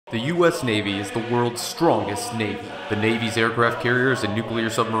The U.S. Navy is the world's strongest navy. The Navy's aircraft carriers and nuclear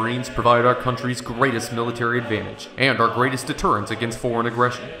submarines provide our country's greatest military advantage and our greatest deterrence against foreign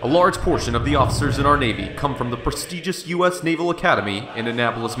aggression. A large portion of the officers in our Navy come from the prestigious U.S. Naval Academy in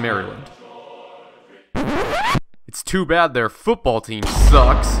Annapolis, Maryland. It's too bad their football team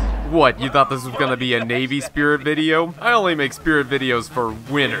sucks. What, you thought this was gonna be a Navy Spirit video? I only make Spirit videos for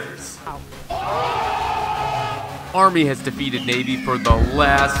winners. Army has defeated Navy for the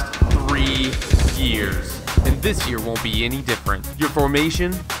last 3 years, and this year won't be any different. Your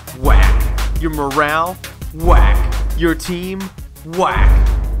formation? Whack. Your morale? Whack. Your team? Whack.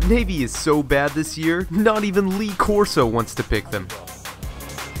 Navy is so bad this year, not even Lee Corso wants to pick them.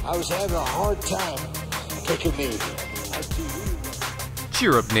 I was having a hard time picking Navy.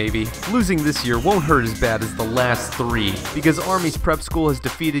 Cheer up, Navy. Losing this year won't hurt as bad as the last 3, because Army's prep school has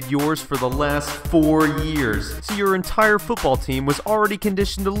defeated yours for the last 4 years, so your entire football team was already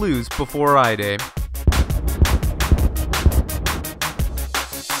conditioned to lose before I-Day.